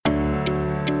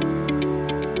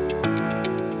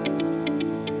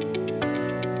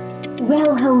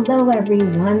Well, hello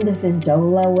everyone. This is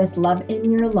Dola with Love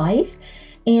in Your Life.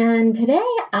 And today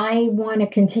I want to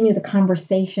continue the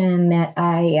conversation that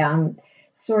I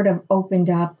sort of opened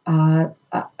up a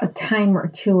time or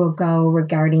two ago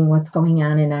regarding what's going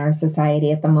on in our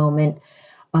society at the moment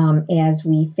as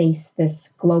we face this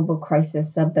global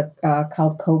crisis of the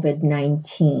called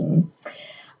COVID-19.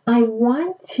 I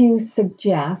want to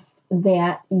suggest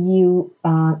that you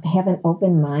have an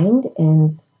open mind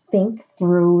and think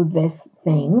through this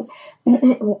thing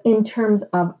in terms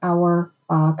of our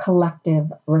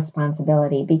collective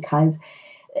responsibility. Because,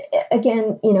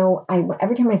 again,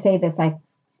 every time I say this, I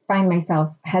find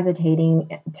myself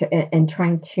hesitating and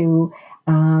trying to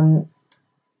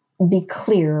be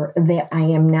clear that I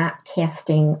am not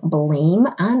casting blame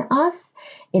on us.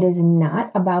 It is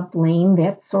not about blame.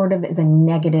 That sort of is a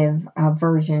negative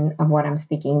version of what I'm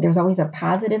speaking. There's always a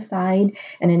positive side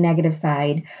and a negative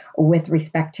side with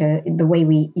respect to the way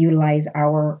we utilize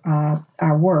our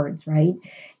words, right?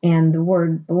 And the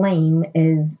word blame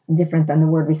is different than the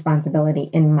word responsibility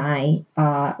in my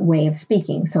way of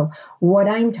speaking. So what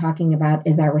I'm talking about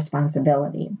is our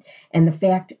responsibility. And the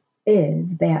fact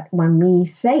is that when we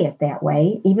say it that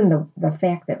way, even the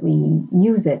fact that we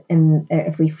use it, and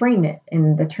if we frame it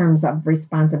in the terms of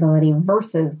responsibility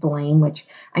versus blame, which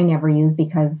I never use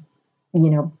because,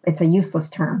 it's a useless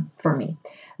term for me,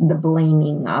 the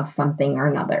blaming of something or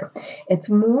another. It's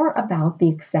more about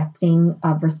the accepting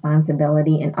of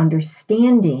responsibility and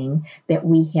understanding that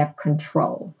we have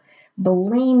control.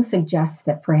 Blame suggests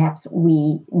that perhaps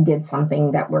we did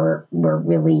something that we're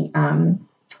really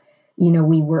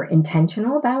we were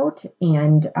intentional about,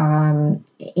 and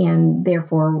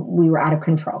therefore we were out of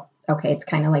control. Okay, it's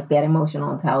kind of like that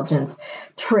emotional intelligence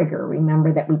trigger.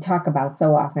 Remember that we talk about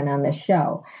so often on this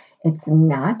show. It's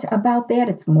not about that.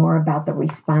 It's more about the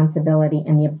responsibility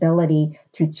and the ability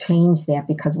to change that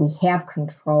because we have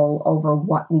control over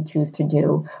what we choose to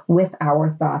do with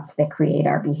our thoughts that create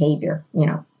our behavior.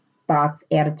 Thoughts,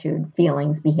 attitude,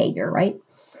 feelings, behavior, right?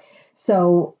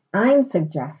 So I'm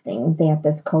suggesting that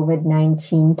this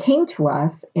COVID-19 came to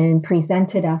us and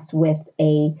presented us with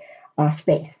a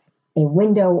space, a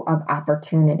window of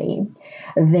opportunity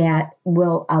that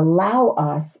will allow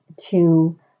us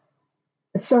to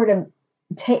sort of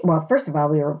well, first of all,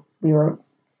 we were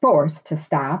forced to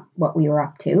stop what we were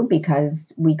up to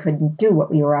because we couldn't do what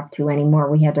we were up to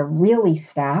anymore. We had to really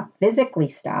stop, physically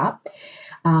stop,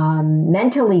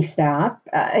 mentally stop,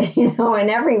 in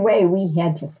every way we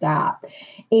had to stop.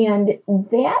 And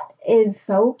that is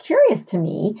so curious to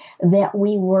me that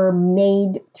we were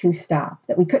made to stop,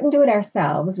 that we couldn't do it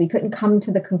ourselves. We couldn't come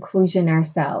to the conclusion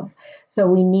ourselves. So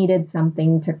we needed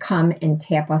something to come and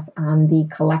tap us on the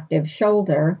collective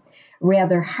shoulder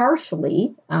rather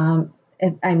harshly,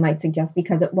 I might suggest,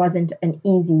 because it wasn't an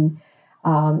easy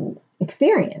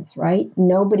experience, right?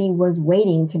 Nobody was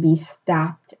waiting to be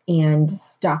stopped and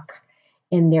stuck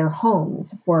in their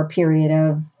homes for a period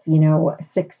of,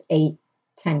 6, 8,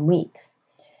 10 weeks.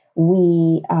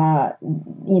 We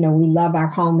love our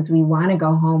homes. We want to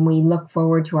go home. We look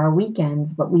forward to our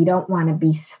weekends, but we don't want to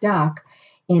be stuck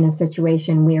in a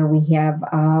situation where we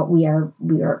are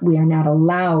not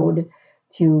allowed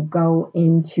to go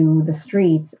into the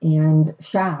streets and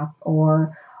shop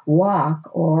or walk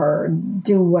or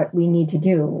do what we need to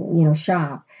do,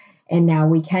 shop. And now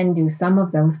we can do some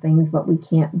of those things, but we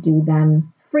can't do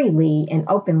them freely and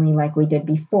openly like we did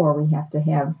before. We have to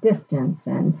have distance.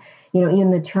 And,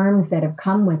 even the terms that have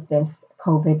come with this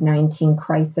COVID-19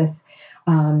 crisis,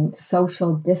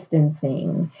 social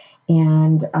distancing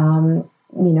and,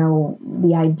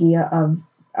 the idea of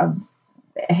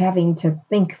having to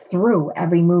think through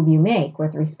every move you make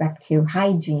with respect to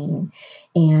hygiene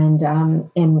and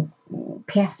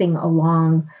passing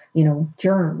along,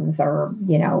 germs or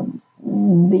the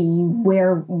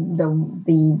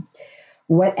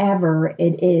whatever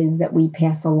it is that we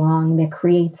pass along that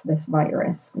creates this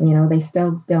virus. They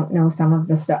still don't know some of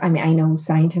the stuff. I mean, I know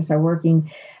scientists are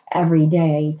working every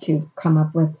day to come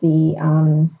up with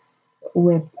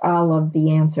with all of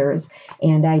the answers.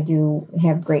 And I do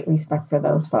have great respect for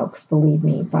those folks, believe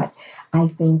me. But I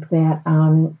think that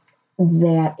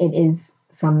that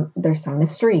there's some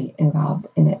mystery involved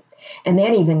in it. And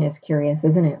that even is curious,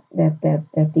 isn't it? That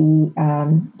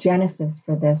the genesis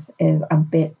for this is a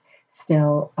bit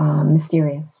still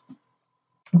mysterious.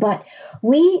 But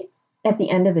we, at the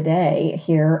end of the day,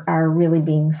 here are really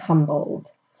being humbled.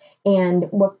 And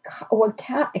what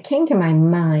came to my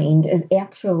mind is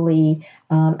actually,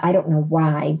 I don't know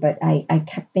why, but I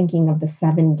kept thinking of the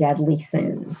 7 deadly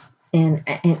sins. And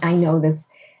I know this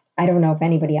I don't know if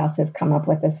anybody else has come up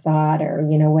with this thought or,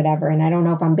 whatever. And I don't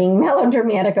know if I'm being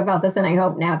melodramatic about this, and I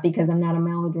hope not, because I'm not a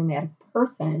melodramatic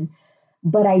person.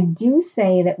 But I do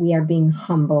say that we are being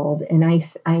humbled. And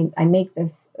I make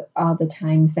this all the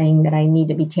time, saying that I need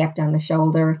to be tapped on the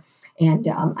shoulder. And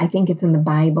I think it's in the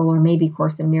Bible, or maybe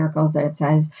Course in Miracles, that it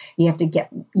says you have to get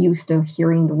used to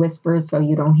hearing the whispers so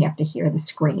you don't have to hear the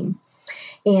scream.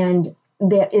 And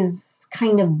that is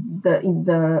kind of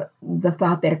the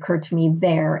thought that occurred to me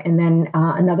there. And then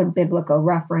another biblical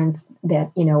reference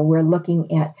that, we're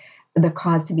looking at the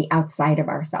cause to be outside of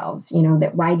ourselves,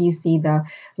 that why do you see the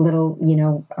little,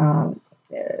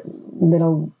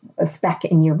 little speck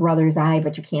in your brother's eye,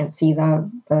 but you can't see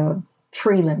the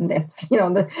tree limb that's,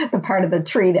 the part of the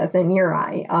tree that's in your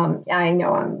eye. I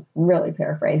know I'm really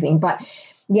paraphrasing, but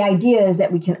the idea is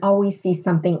that we can always see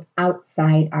something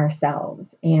outside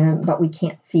ourselves, but we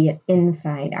can't see it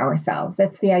inside ourselves.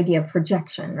 That's the idea of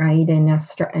projection, right? In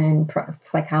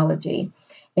psychology,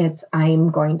 it's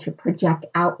I'm going to project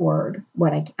outward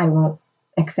what I won't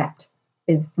accept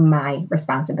is my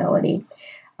responsibility.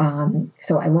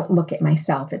 So I won't look at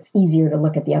myself. It's easier to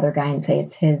look at the other guy and say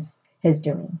it's his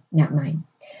doing, not mine.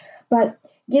 But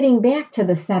getting back to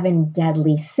the 7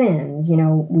 deadly sins,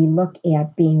 we look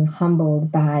at being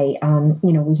humbled by,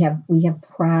 we have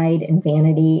pride and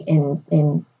vanity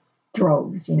in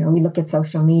droves. We look at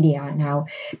social media and how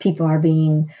people are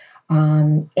being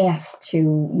asked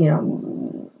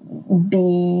to,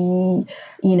 be,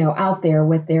 out there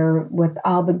with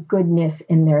all the goodness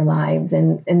in their lives,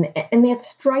 and that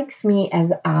strikes me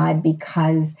as odd,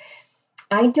 because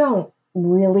I don't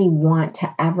really want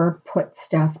to ever put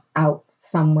stuff out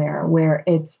somewhere where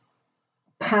it's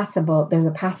possible, there's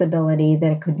a possibility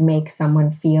that it could make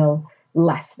someone feel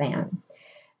less than,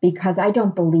 because I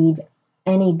don't believe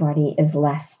anybody is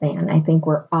less than. I think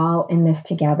we're all in this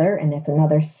together, and it's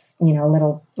another,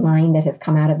 little line that has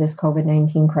come out of this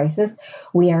COVID-19 crisis.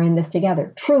 We are in this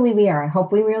together. Truly we are. I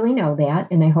hope we really know that,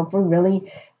 and I hope we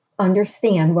really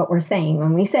understand what we're saying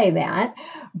when we say that.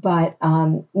 But,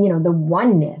 the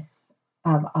oneness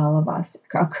of all of us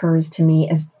occurs to me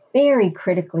as very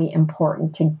critically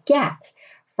important to get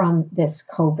from this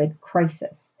COVID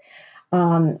crisis.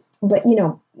 But,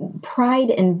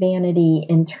 pride and vanity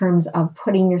in terms of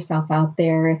putting yourself out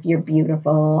there if you're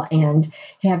beautiful, and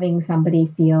having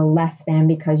somebody feel less than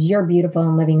because you're beautiful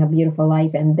and living a beautiful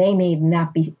life, and they may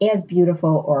not be as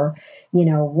beautiful, or,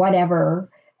 whatever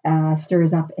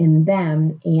stirs up in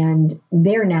them, and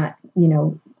they're not,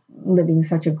 living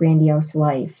such a grandiose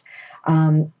life.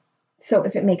 So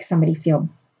if it makes somebody feel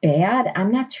bad,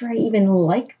 I'm not sure I even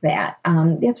like that.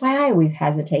 That's why I always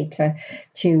hesitate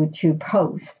to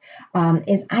post.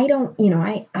 Is I don't,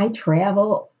 I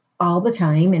travel all the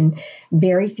time, and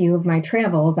very few of my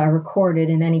travels are recorded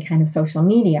in any kind of social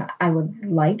media. I would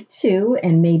like to,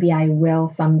 and maybe I will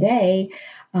someday.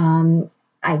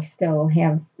 I still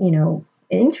have,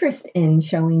 interest in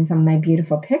showing some of my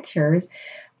beautiful pictures,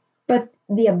 but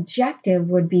the objective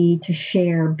would be to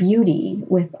share beauty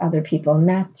with other people,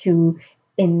 not to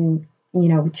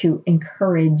to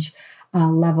encourage a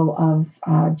level of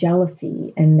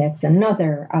jealousy. And that's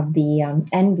another of the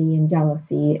envy, and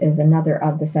jealousy is another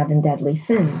of the 7 deadly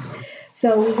sins.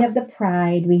 So we have the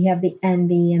pride, we have the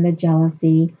envy and the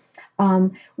jealousy.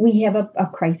 We have a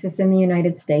crisis in the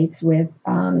United States with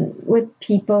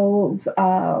people's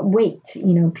weight.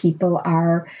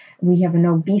 We have an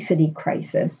obesity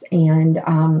crisis, and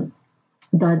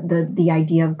the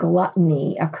idea of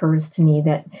gluttony occurs to me,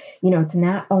 that it's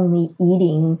not only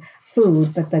eating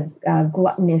food, but the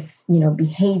gluttonous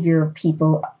behavior of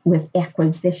people with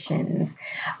acquisitions,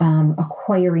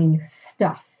 acquiring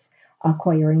stuff.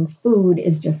 Acquiring food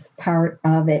is just part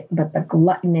of it, but the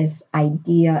gluttonous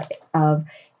idea of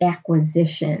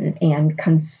acquisition and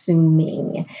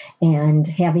consuming and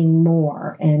having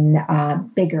more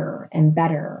and bigger and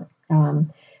better,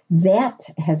 that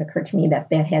has occurred to me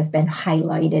that has been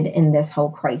highlighted in this whole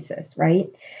crisis, right?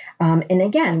 And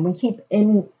again, we keep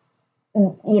in,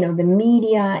 the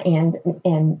media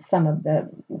and some of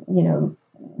the,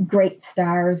 great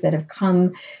stars that have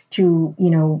come to,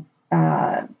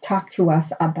 talk to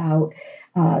us about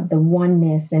the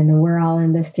oneness, and we're all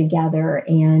in this together.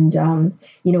 And,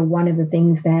 one of the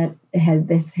things that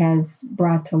has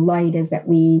brought to light is that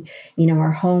we,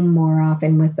 are home more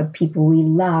often with the people we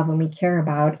love and we care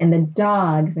about. And the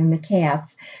dogs and the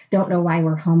cats don't know why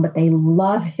we're home, but they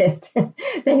love it.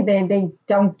 they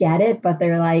don't get it, but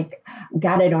they're like,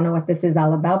 God, I don't know what this is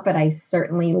all about, but I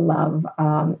certainly love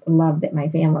that my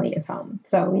family is home.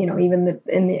 So, even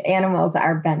the animals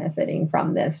are benefiting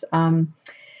from this.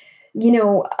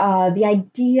 The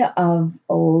idea of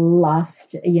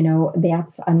lust,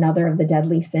 that's another of the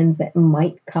deadly sins that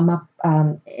might come up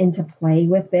into play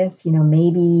with this.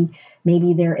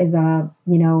 Maybe there is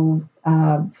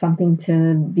something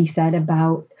to be said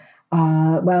about,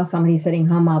 well, somebody's sitting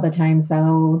home all the time,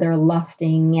 so they're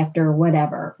lusting after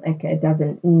whatever. Like, it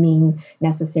doesn't mean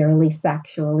necessarily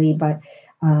sexually, but,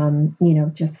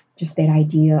 just that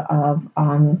idea of,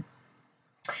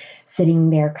 sitting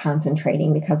there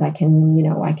concentrating because I can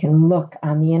look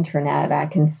on the internet. I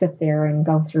can sit there and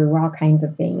go through all kinds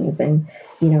of things. And,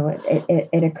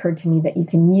 it occurred to me that you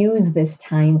can use this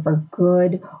time for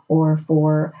good or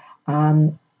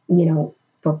um,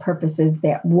 for purposes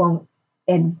that won't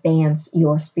advance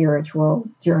your spiritual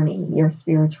journey, your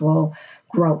spiritual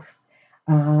growth.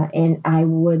 And I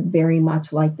would very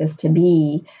much like this to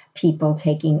be people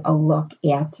taking a look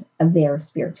at their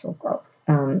spiritual growth,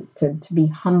 to be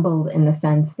humbled in the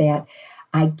sense that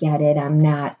I get it. I'm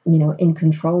not, in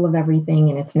control of everything,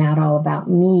 and it's not all about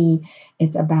me.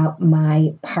 It's about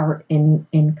my part in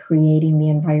creating the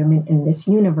environment in this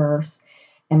universe,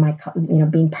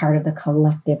 and being part of the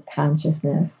collective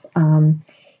consciousness.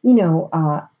 You know,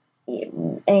 uh,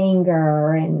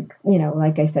 Anger and,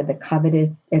 like I said, the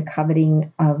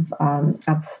coveting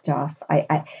of stuff.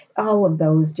 I all of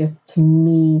those, just to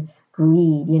me,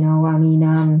 greed.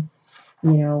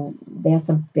 That's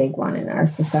a big one in our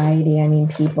society. I mean,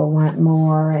 people want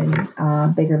more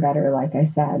and bigger, better, like I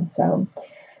said. So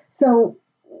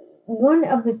one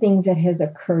of the things that has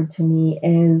occurred to me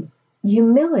is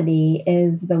humility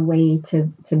is the way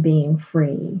to being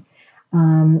free,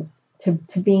 to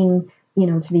being,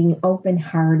 to being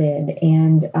open-hearted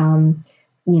and,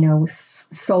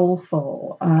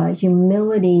 soulful.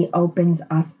 Humility opens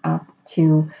us up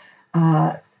to,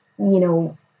 uh, you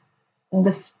know,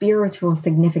 the spiritual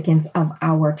significance of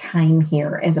our time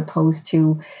here, as opposed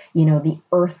to, the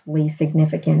earthly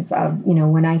significance of,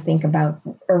 when I think about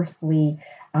earthly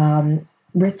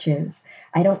riches,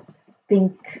 I don't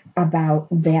think about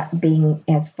that being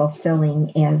as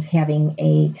fulfilling as having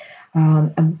a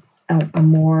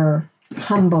more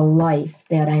humble life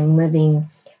that I'm living,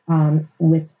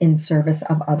 with in service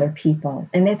of other people.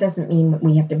 And that doesn't mean that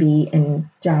we have to be in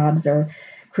jobs or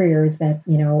careers that,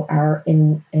 are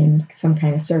in some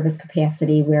kind of service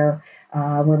capacity where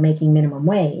we're making minimum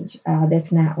wage.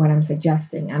 That's not what I'm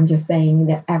suggesting. I'm just saying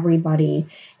that everybody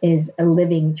is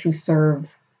living to serve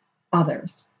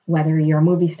others. Whether you're a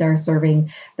movie star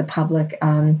serving the public,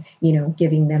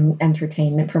 giving them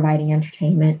entertainment, providing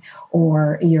entertainment,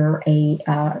 or you're a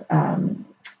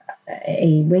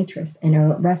waitress in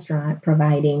a restaurant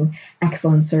providing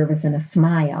excellent service and a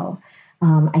smile.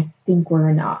 I think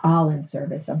we're all in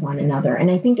service of one another.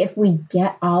 And I think if we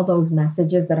get all those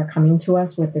messages that are coming to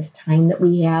us with this time that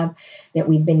we have, that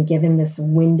we've been given this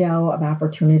window of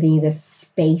opportunity, this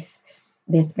space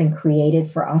that's been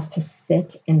created for us to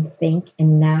sit and think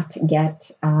and not get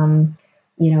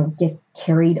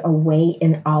carried away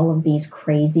in all of these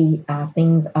crazy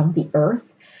things of the earth.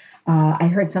 I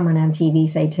heard someone on TV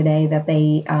say today that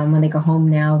they, when they go home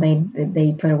now,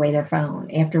 they put away their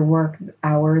phone after work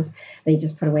hours. They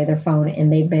just put away their phone,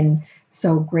 and they've been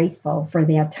so grateful for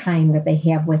that time that they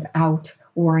have without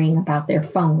worrying about their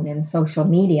phone and social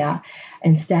media.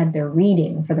 Instead, they're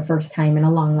reading for the first time in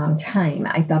a long, long time.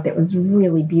 I thought that was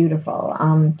really beautiful.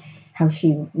 How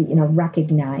she,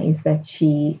 recognized that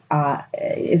she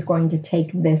is going to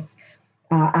take this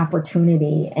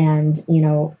opportunity and,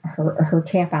 her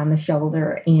tap on the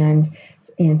shoulder and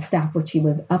stop what she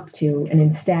was up to, and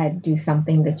instead do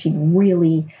something that she'd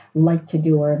really like to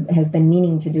do or has been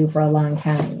meaning to do for a long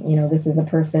time. This is a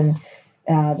person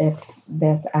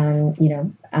that's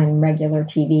on regular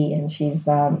TV, and she's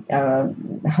a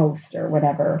host or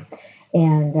whatever.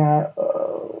 And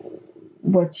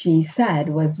what she said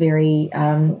was very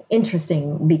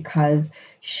interesting, because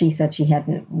she said she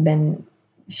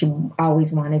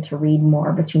always wanted to read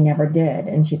more, but she never did.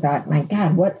 And she thought, my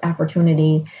God, what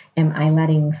opportunity am I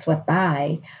letting slip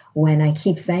by when I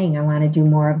keep saying I want to do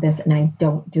more of this and I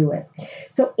don't do it?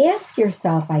 So ask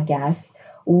yourself, I guess,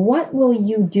 what will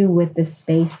you do with the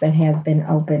space that has been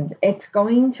opened? It's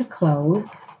going to close.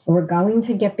 We're going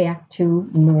to get back to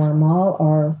normal,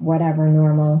 or whatever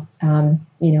normal,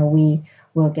 we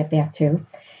will get back to.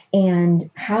 And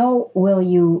how will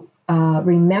you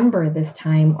remember this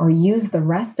time, or use the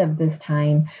rest of this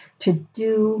time to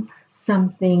do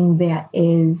something that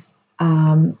is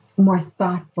more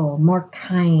thoughtful, more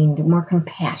kind, more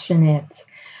compassionate?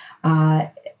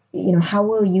 How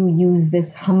will you use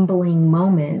this humbling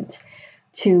moment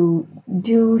to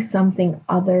do something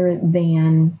other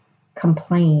than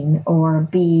complain or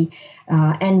be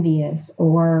envious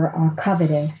or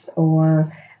covetous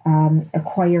or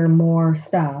acquire more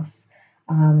stuff.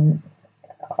 Um,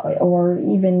 or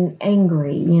even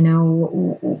angry.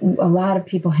 A lot of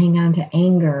people hang on to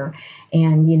anger.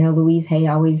 And, Louise Hay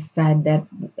always said that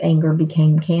anger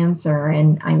became cancer.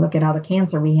 And I look at all the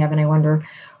cancer we have and I wonder,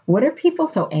 what are people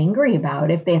so angry about?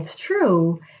 If that's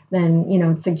true, then,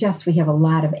 it suggests we have a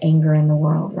lot of anger in the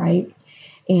world, right?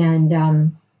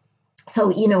 And so,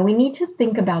 we need to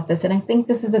think about this. And I think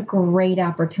this is a great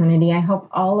opportunity. I hope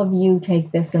all of you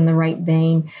take this in the right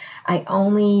vein. I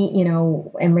only,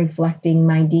 am reflecting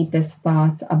my deepest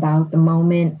thoughts about the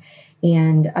moment.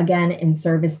 And again, in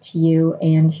service to you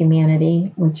and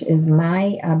humanity, which is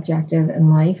my objective in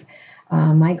life,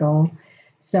 my goal.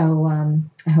 So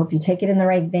I hope you take it in the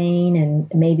right vein and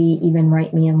maybe even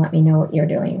write me and let me know what you're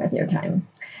doing with your time.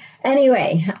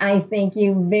 Anyway, I thank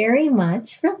you very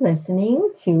much for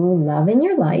listening to Love in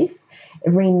Your Life.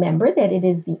 Remember that it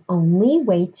is the only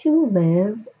way to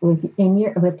live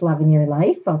with love in your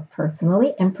life, both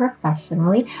personally and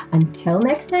professionally. Until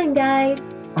next time, guys.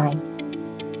 Bye.